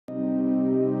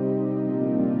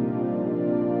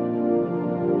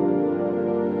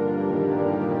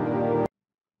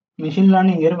Machine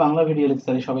learning এর Bangla video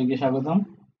লেকচারে সবাইকে স্বাগতম।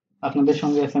 আপনাদের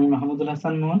সঙ্গে আছে আমি মাহমুদুল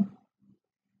হাসান মোহন।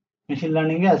 মেশিন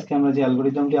লার্নিং এ আজকে আমরা যে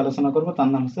অ্যালগরিদমটি আলোচনা করব তার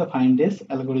নাম হচ্ছে ফাইন্ড এস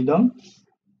অ্যালগরিদম।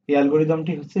 এই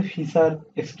অ্যালগরিদমটি হচ্ছে ফিচার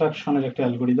এক্সট্রাকশনের একটা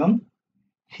অ্যালগরিদম।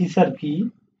 ফিচার কি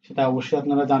সেটা অবশ্যই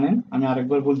আপনারা জানেন, আমি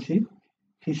আরেকবার বলছি।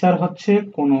 ফিচার হচ্ছে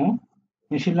কোনো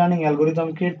মেশিন লার্নিং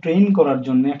অ্যালগরিদমকে ট্রেন করার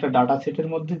জন্য একটা ডাটা সেটের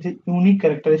মধ্যে যে ইউনিক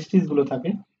ক্যারেক্টারিস্টিক্স গুলো থাকে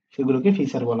সেগুলোকে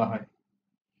ফিচার বলা হয়।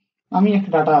 আমি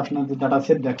একটা আপনাদের ডাটা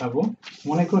সেট দেখাবো।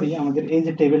 মনে করি আমাদের এই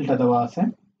যে টেবিলটা দেওয়া আছে,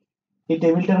 এই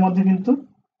টেবিলটার মধ্যে কিন্তু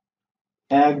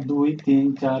 1 2 3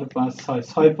 4 5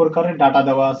 6 প্রকারের ডাটা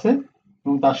দেওয়া আছে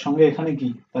এবং তার সঙ্গে এখানে কি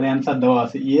তার অ্যান্সার দেওয়া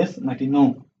আছে ইয়েস নাকি নো।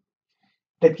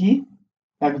 এটা কি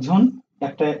একজন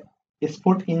একটা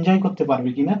স্পোর্ট এনজয় করতে পারবে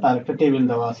কিনা তার একটা টেবিল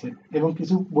দেওয়া আছে এবং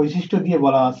কিছু বৈশিষ্ট্য দিয়ে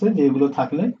বলা আছে যে এগুলো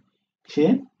থাকলে সে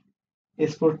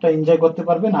স্পোর্টটা এনজয় করতে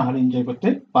পারবে, না হলে এনজয় করতে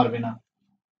পারবে না।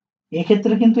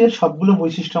 এক্ষেত্রে কিন্তু এর সবগুলো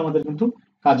বৈশিষ্ট্য আমাদের কিন্তু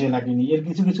কাজে লাগেনি, এর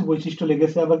কিছু কিছু বৈশিষ্ট্য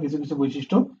লেগেছে, আবার কিছু কিছু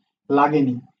বৈশিষ্ট্য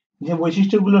লাগেনি। যে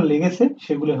বৈশিষ্ট্যগুলো লেগেছে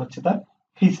সেগুলো হচ্ছে তার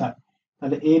ফিচার।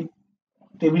 তাহলে এই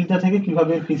টেবিলটা থেকে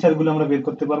কিভাবে ফিচার গুলো আমরা বের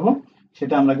করতে পারবো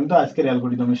সেটা আমরা কিন্তু আজকের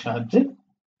অ্যালগরিদমের সাহায্যে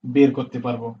বের করতে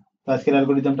পারবো। তো আজকের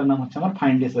অ্যালগরিদমটার নাম হচ্ছে আমার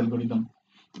find S algorithm.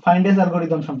 Find S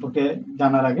algorithm সম্পর্কে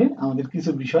জানার আগে আমাদের কিছু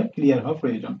বিষয় ক্লিয়ার হওয়া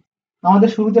প্রয়োজন। আমাদের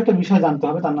শুরুতে একটা বিষয় জানতে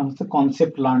হবে, তার নাম হচ্ছে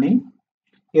কনসেপ্ট লার্নিং।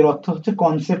 এর অর্থ হচ্ছে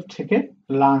কনসেপ্ট থেকে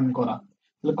লার্ন করা।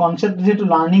 তাহলে কনসেপ্ট যেহেতু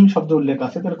লার্নিং শব্দ উল্লেখ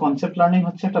আছে, তাহলে কনসেপ্ট লার্নিং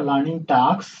হচ্ছে একটা লার্নিং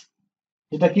টাস্ক,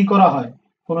 যেটা কি করা হয়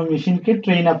কোনো মেশিনকে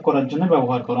ট্রেন আপ করার জন্য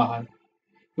ব্যবহার করা হয়।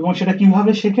 এবং সেটা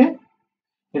কিভাবে শেখে,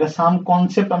 এটা সাম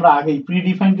কনসেপ্ট আমরা আগেই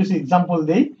প্রিডিফাইন কিছু এক্সাম্পল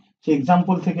দেই, সেই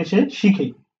এক্সাম্পল থেকে সে শিখে,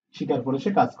 শিখার পরে সে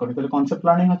কাজ করে। তাহলে কনসেপ্ট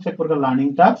লার্নিং হচ্ছে এক প্রকার লার্নিং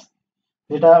টাস্ক,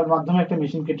 যেটার মাধ্যমে একটা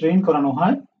মেশিনকে ট্রেন করানো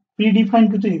হয় প্রিডিফাইন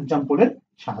কিছু এক্সাম্পলের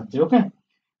সাহায্যে। ওকে,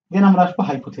 দেন আমরা আসবো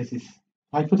হাইপোথেসিস।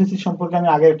 হাইপোথেসিস সম্পর্কে আমি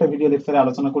আগে একটা ভিডিও লেকচারে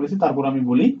আলোচনা করেছি, তারপর আমি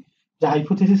বলি যে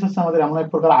হাইপোথেসিস হচ্ছে আমাদের এমন এক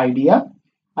প্রকার আইডিয়া।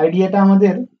 আইডিয়াটা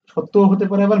আমাদের সত্যও হতে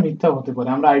পারে আবার মিথ্যাও হতে পারে।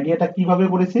 আমরা আইডিয়াটা কিভাবে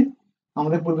করেছি,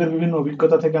 আমাদের পূর্বের বিভিন্ন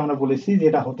অভিজ্ঞতা থেকে আমরা বলেছি যে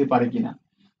এটা হতে পারে কিনা।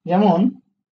 যেমন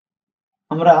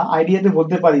আমরা আইডিয়াতে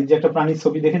বলতে পারি যে একটা প্রাণীর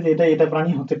ছবি দেখে যে এটা এটা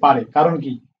প্রাণী হতে পারে, কারণ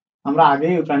কি আমরা আগে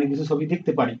ওই প্রাণীর কিছু ছবি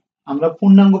দেখতে পারি। আমরা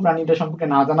পূর্ণাঙ্গ প্রাণীটা সম্পর্কে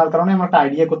না জানার কারণে আমরা একটা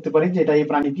আইডিয়া করতে পারি যে এটা এই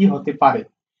প্রাণীটি হতে পারে।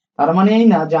 তার মানে এই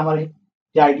না যে আমার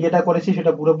যে আইডিয়াটা করেছি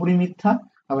সেটা পুরোপুরি মিথ্যা,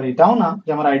 আবার এটাও না যে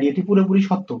আমার আইডিয়াটি পুরোপুরি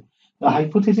সত্য।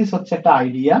 হাইপোথেসিস হচ্ছে একটা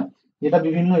আইডিয়া যেটা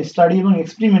বিভিন্ন স্টাডি এবং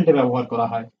এক্সপেরিমেন্টে ব্যবহার করা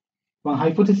হয়। এবং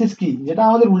হাইপোথেসিস কি, যেটা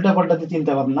আমাদের উল্টাপাল্টা যে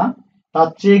চিন্তা ভাবনা তার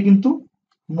চেয়ে কিন্তু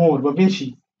মোর বা বেশি,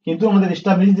 কিন্তু আমাদের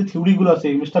এস্টাবলিশ যে থিওরি গুলো আছে,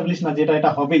 এস্টাবলিশ না যেটা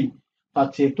এটা হবেই, তার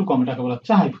চেয়ে একটু কম, এটাকে বলা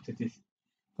হচ্ছে হাইপোথেসিস।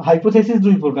 হাইপোথেসিস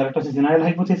দুই প্রকার, একটা হচ্ছে জেনারেল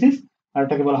হাইপোথেসিস আর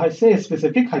এটাকে বলা হয়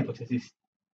স্পেসিফিক হাইপোথেসিস।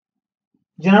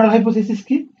 জেনারেল হাইপোথেসিস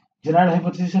কি, জেনারেল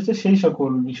হাইপোথেসিস হচ্ছে সেই সকল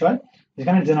বিষয়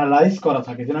যেখানে জেনারেলাইজ করা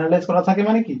থাকে। জেনারেলাইজ করা থাকে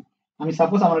মানে কি, আমি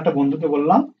সাপোজ আমার একটা বন্ধুকে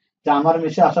বললাম যে আমার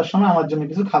মেসে আসার সময় আমার জন্য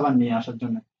কিছু খাবার নিয়ে আসার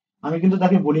জন্য, আমি কিন্তু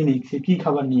তাকে বলিনি সে কি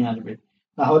খাবার নিয়ে আসবে।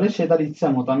 তাহলে সে তার ইচ্ছা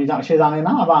মতো, সে জানে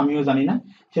না আবার আমিও জানি না,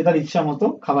 সে তার ইচ্ছা মতো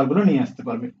খাবারগুলো নিয়ে আসতে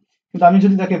পারবে। কিন্তু আমি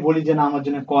যদি তাকে বলি যে না আমার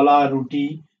জন্য কলা, রুটি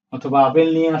অথবা আপেল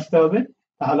নিয়ে আসতে হবে,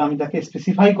 তাহলে আমি তাকে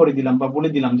স্পেসিফাই করে দিলাম বা বলে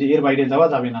দিলাম যে এর বাইরে যাওয়া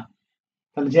যাবে না।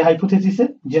 তাহলে যে হাইপোথেসিসে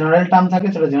জেনারেল টার্ম থাকে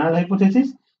সেটা জেনারেল হাইপোথেসিস,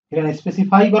 এখানে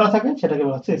স্পেসিফাই করা থাকে সেটাকে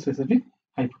বলা হচ্ছে স্পেসিফিক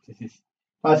হাইপোথেসিস।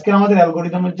 আজকে আমাদের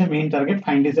অ্যালগরিদমের যে main target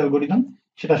find S algorithm,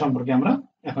 সেটা সম্পর্কে আমরা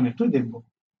এখন একটু দেখব।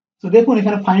 তো দেখুন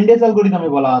এখানে ফাইন্ড এস অ্যালগরিদমে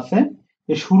বলা আছে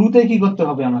যে শুরুতে কি করতে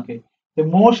হবে আমাকে, যে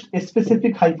মোস্ট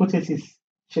স্পেসিফিক হাইপোথেসিস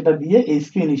সেটা দিয়ে এইচ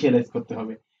কে ইনিশিয়ালাইজ করতে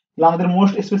হবে। তাহলে আমাদের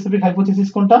মোস্ট স্পেসিফিক হাইপোথেসিস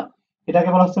কোনটা, এটাকে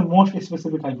বলা হচ্ছে মোস্ট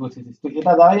স্পেসিফিক হাইপোথেসিস। তো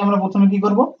এটা দ্বারাই আমরা প্রথমে কি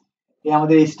করব, এই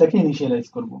আমাদের এইচটাকে ইনিশিয়ালাইজ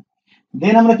করব।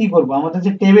 দেন আমরা কি করব, আমাদের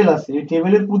যে টেবিল আছে এই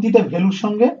টেবিলের প্রতিটা ভ্যালুর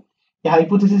সঙ্গে এই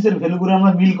হাইপোথেসিসের ভ্যালুগুলো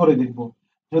আমরা মিল করে দেখব।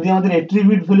 যদি আমাদের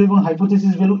অ্যাট্রিবিউট ভ্যালু এবং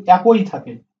হাইপোথেসিস ভ্যালু একই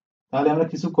থাকে তাহলে আমরা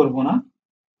কিছু করব না,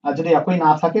 আর যদি একই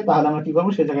না থাকে তাহলে আমরা কি করব,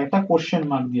 সেই জায়গায় একটা কোশ্চেন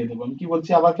মার্ক দিয়ে দেবো। আমি কি বলছি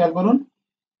আবার খেয়াল করুন,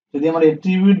 যদি আমার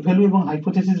অ্যাট্রিবিউট ভ্যালু এবং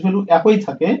হাইপোথেসিস ভ্যালু একই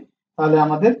থাকে তাহলে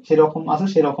আমাদের যেরকম আছে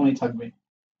সেরকমই থাকবে।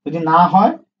 যদি না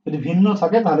হয়, যদি ভিন্ন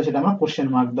থাকে তাহলে সেটা আমরা কোশ্চেন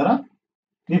মার্ক দ্বারা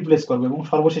রিপ্লেস করবো এবং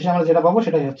সর্বশেষে আমরা যেটা পাবো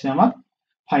সেটাই হচ্ছে আমার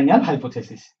ফাইনাল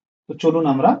হাইপোথেসিস। তো চলুন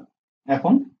আমরা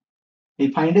এখন এই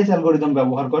ফাইন্ড এস অ্যালগরিদম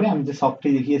ব্যবহার করে আমি যে সফটটি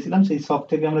দেখিয়েছিলাম সেই সফট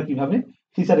থেকে আমরা কিভাবে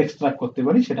ফিচার এক্সট্রাক্ট করতে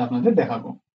পারি সেটা আপনাদের দেখাবো।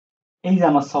 এই যে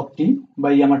আমার সফটটি বা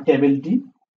এই আমার টেবিলটি।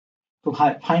 তো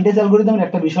ফাইন্ড এস অ্যালগরিদমের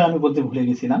একটা বিষয় আমি বলতে ভুলে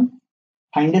গেছিলাম,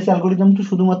 ফাইন্ড এস অ্যালগরিদমটি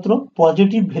শুধুমাত্র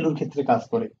পজিটিভ ভ্যালুর ক্ষেত্রে কাজ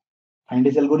করে। ফাইন্ড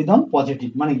এস অ্যালগরিদম পজিটিভ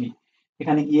মানে কি,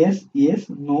 এখানে ইয়েস ইয়েস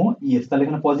নো ইয়েস, তাহলে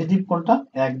এখানে পজিটিভ কোনটা,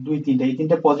 1 2 3টা, এই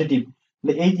তিনটা পজিটিভ।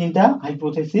 তাহলে এই তিনটা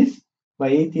হাইপোথেসিস বা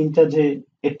এই তিনটা যে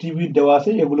অ্যাট্রিবিউট দেওয়া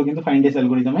আছে এগুলো কিন্তু ফাইন্ড এস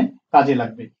অ্যালগরিদমে কাজে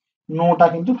লাগবে। নোটা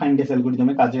কিন্তু ফাইন্ড এস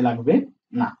অ্যালগরিদমে কাজে লাগবে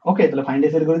না। ওকে, তাহলে ফাইন্ড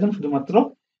এস অ্যালগরিদম শুধুমাত্র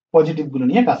পজিটিভ গুলো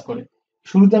নিয়ে কাজ করে।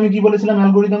 শুরুতে আমি কি বলেছিলাম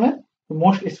অ্যালগরিদমের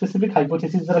মোস্ট স্পেসিফিক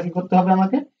হাইপোথিসিস দ্বারা কি করতে হবে,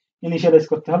 আমাকে ইনিশিয়ালাইজ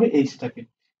করতে হবে এইচটাকে।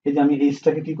 এই যে আমি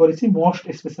এইচটাকে কি করেছি, মোস্ট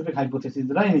স্পেসিফিক হাইপোথিসিস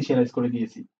দ্বারা ইনিশিয়ালাইজ করে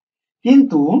দিয়েছি।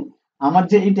 কিন্তু আমার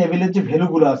যে এই টেবিলের যে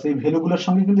ভ্যালুগুলো আছে, এই ভ্যালুগুলোর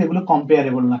সঙ্গে কিন্তু এগুলো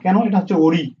কম্পেয়ারেবল না। কেন? এটা হচ্ছে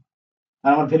ওরি, আর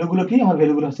আমার ভ্যালুগুলো কি, আমার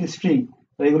ভ্যালুগুলো হচ্ছে স্ট্রিং।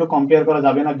 তো এগুলো কম্পেয়ার করা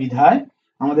যাবে না বিধায়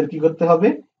আমাদের কি করতে হবে,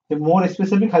 যে মোর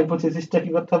স্পেসিফিক হাইপোথিসিসটা কি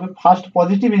করতে হবে, ফার্স্ট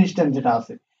পজিটিভ ইনস্ট্যান্ট যেটা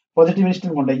আছে, পজিটিভ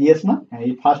ইনস্ট্যান্ট কোনটা, ইয়েস না, হ্যাঁ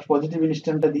এই ফার্স্ট পজিটিভ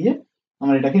ইনস্ট্যান্টটা দিয়ে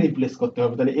আমার এটাকে রিপ্লেস করতে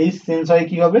হবে। তাহলে এই সেন্স হয়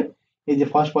কি হবে, এই যে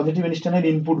ফার্স্ট পজিটিভ ইনস্ট্যান্টের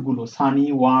ইনপুট গুলো Sunny,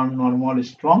 worm, normal,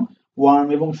 strong, worm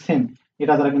এবং সেম,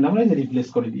 এটা দ্বারা কিন্তু আমরা এই যে রিপ্লেস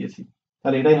করে দিয়েছি।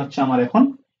 তাহলে এটাই হচ্ছে আমার এখন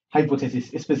হাইপোথিসিস,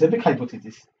 স্পেসিফিক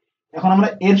হাইপোথিসিস। এখন আমরা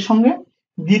এর সঙ্গে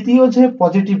দ্বিতীয় যে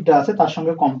পজিটিভটা আছে তার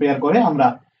সঙ্গে কম্পেয়ার করে আমরা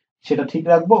সেটা ঠিক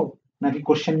রাখবো নাকি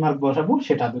কোশ্চেন মার্ক বসাবো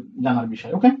সেটা জানার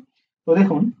বিষয়। ওকে, তো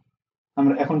দেখুন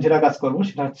আমরা এখন যেটা কাজ করব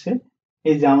সেটা হচ্ছে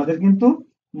এই যে আমাদের কিন্তু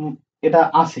এটা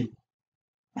আছে।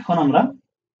 এখন আমরা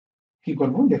কি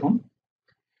করব দেখুন,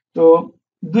 তো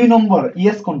 2 নম্বর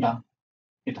ইয়েস কোনটা,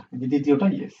 এটা যে দ্বিতীয়টা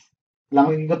ইয়েস। তাহলে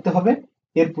আমাকে কি করতে হবে,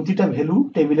 এর প্রতিটা ভ্যালু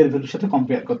টেবিলের ভ্যালুর সাথে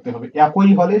কম্পেয়ার করতে হবে।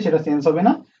 একই হলে সেটা চেঞ্জ হবে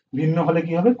না, ভিন্ন হলে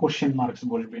কি হবে, কোশ্চেন মার্কস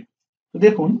বসবে। তো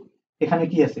দেখুন এখানে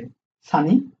কি আছে,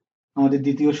 সানি, আমাদের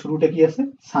দ্বিতীয় শুরুটা কি আছে,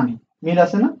 সানি, মিল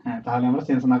আছে না, হ্যাঁ তাহলে আমরা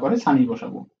চেঞ্জ না করে সানি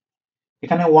বসাবো।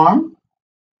 এখানে ওয়ার্ম,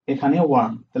 এখানে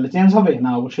ওয়ার্ম, তাহলে চেঞ্জ হবে না,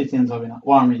 অবশ্যই চেঞ্জ হবে না,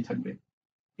 ওয়ার্মই থাকবে।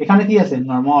 এখানে কি আছে,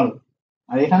 নরমাল,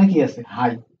 আর এখানে কি আছে,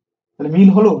 হাই। তাহলে মিল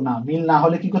হলো না, মিল না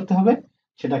হলে কি করতে হবে,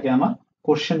 সেটাকে আমার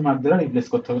কোশ্চেন মার্ক দ্বারা রিপ্লেস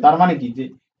করতে হবে। তার মানে কি, যে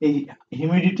এই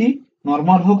হিউমিডিটি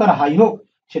নরমাল হোক আর হাই হোক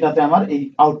সেটাতে আমার এই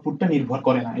আউটপুটটা নির্ভর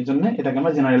করে না, এই জন্য এটাকে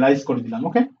আমরা জেনারেলাইজ করে দিলাম।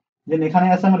 ওকে, দেন এখানে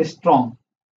আছে আমার স্ট্রং,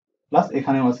 প্লাস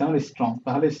এখানেও আছে আমার স্ট্রং,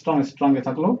 তাহলে স্ট্রং স্ট্রং এ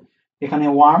থাকলো। এখানে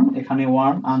ওয়ার্ম, এখানে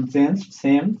ওয়ার্ম, আনচেঞ্জড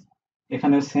সেম,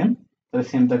 এখানেও সেম, তাহলে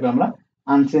সেমটাকে আমরা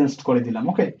আনচেঞ্জড করে দিলাম।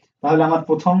 ওকে, তাহলে আমার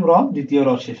প্রথম র দ্বিতীয় র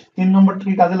শেষ। 3 নম্বরটা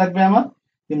কি কাজে লাগবে আমার,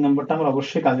 3 নম্বরটা আমার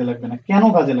অবশ্যই কাজে লাগবে না। কেন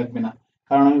কাজে লাগবে না?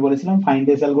 কারণ আমি বলেছিলাম ফাইন্ড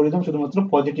এস অ্যালগরিদম শুধুমাত্র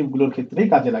পজিটিভ গুলোর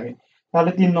ক্ষেত্রেই কাজে লাগে।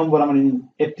 তাহলে 3 নম্বর আমার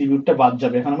এট্রিবিউটটা বাদ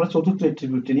যাবে। এখন আমরা চতুর্থ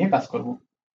এট্রিবিউটটা নিয়ে কাজ করব।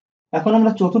 এখন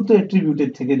আমরা চতুর্থ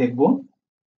এট্রিবিউটের থেকে দেখব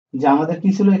যে আমাদের কি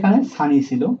ছিল, এখানে সানি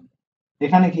ছিল,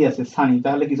 এখানে কি আছে, সানি,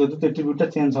 তাহলে কি চতুর্থ এট্রিবিউটটা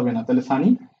চেঞ্জ হবে না, তাহলে সানি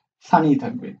সানিই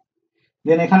থাকবে।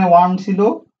 দেন এখানে ওয়ার্ম ছিল,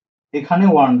 এখানে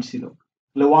ওয়ার্ম ছিল,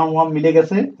 তাহলে ওয়ার্ম ওয়ার্ম মিলে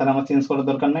গেছে, তাহলে আমার চেঞ্জ করার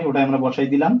দরকার নাই, ওটাই আমরা বসাই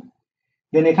দিলাম।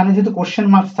 দেন এখানে যেহেতু কোশ্চেন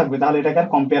মার্কস থাকবে তাহলে এটাকে আর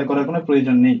কম্পেয়ার করার কোনো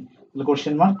প্রয়োজন নেই, তাহলে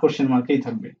কোশ্চেন মার্কেই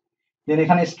থাকবে। দেন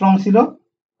এখানে স্ট্রং ছিল,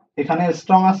 এখানে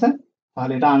স্ট্রং আছে,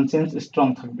 তাহলে এটা আনচেঞ্জ স্ট্রং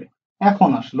থাকবে। এখন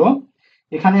আসলো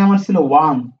এখানে আমার ছিল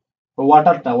ওয়ার্ম,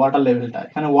 ওয়াটার লেভেলটা,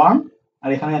 এখানে ওয়ার্ম আর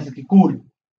এখানে আছে কি কুল,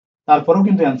 তারপরেও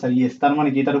কিন্তু অ্যান্সার ইয়েস। তার মানে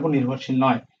কি এটার উপর নির্ভরশীল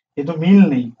নয়, যেহেতু মিল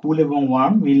নেই, কুল এবং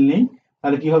ওয়ার্ম মিল নেই,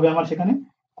 তাহলে কি হবে আমার সেখানে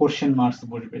কোশ্চেন মার্কস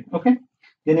বসবে। ওকে,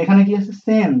 দেন এখানে কি আছে,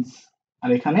 সেন্স, আর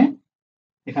এখানে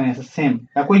এখানে আছে সেম,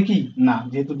 একই কি না,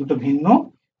 যেহেতু দুটো ভিন্ন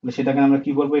তাহলে সেটাকে আমরা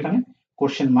কি বলবো, এখানে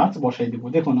কোশ্চেন মার্কস বসাই দেবো।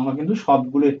 দেখুন আমার কিন্তু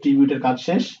সবগুলো এট্রিবিউটের কাজ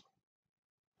শেষ।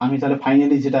 আমি তাহলে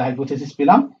ফাইনালি যেটা হাইপোথিসিস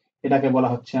পেলাম এটাকে বলা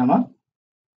হচ্ছে আমার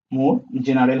মোর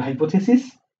জেনারেল হাইপোথিসিস।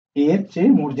 এর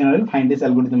চেয়ে মোর জেনারেল ফাইন্ড এস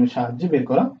অ্যালগরিদমের সাহায্যে বের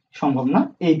করা সম্ভব না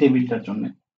এই টেবিলটার জন্য।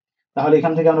 তাহলে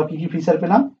এখান থেকে আমরা কি কি ফিচার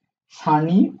পেলাম,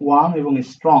 সানি, ওয়ার্ম এবং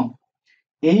স্ট্রং,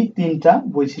 এই তিনটা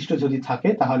বৈশিষ্ট্য যদি থাকে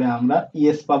তাহলে আমরা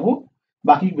ইয়েস পাবো।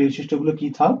 বাকি বৈশিষ্ট্যগুলো কি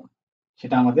থাক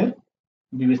সেটা আমাদের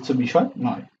বিবেচ্য বিষয়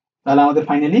নয়। তাহলে আমাদের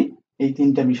ফাইনালি এই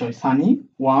তিনটা বিষয় সানি,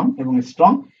 ওয়ার্ম এবং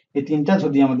স্ট্রং, এই তিনটা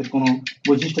যদি আমাদের কোনো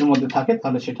বৈশিষ্ট্যের মধ্যে থাকে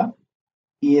তাহলে সেটা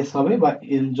ইয়েস হবে, বা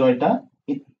এনজয়টা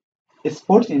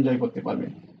স্পোর্টস এনজয় করতে পারবে।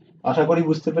 আশা করি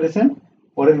বুঝতে পেরেছেন।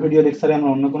 পরের ভিডিও লেকচারে আমরা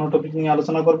অন্য কোনো টপিক নিয়ে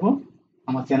আলোচনা করব।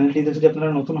 আমার চ্যানেলটিতে যদি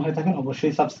আপনারা নতুন হয়ে থাকেন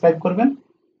অবশ্যই সাবস্ক্রাইব করবেন,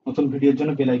 নতুন ভিডিওর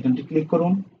জন্য বেল আইকনটি ক্লিক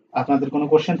করুন। আপনাদের কোনো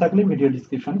কোশ্চেন থাকলে ভিডিও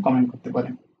ডিসক্রিপশনে কমেন্ট করতে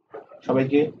পারেন।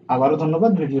 সবাইকে আবারও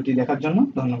ধন্যবাদ ভিডিওটি দেখার জন্য,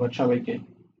 ধন্যবাদ সবাইকে।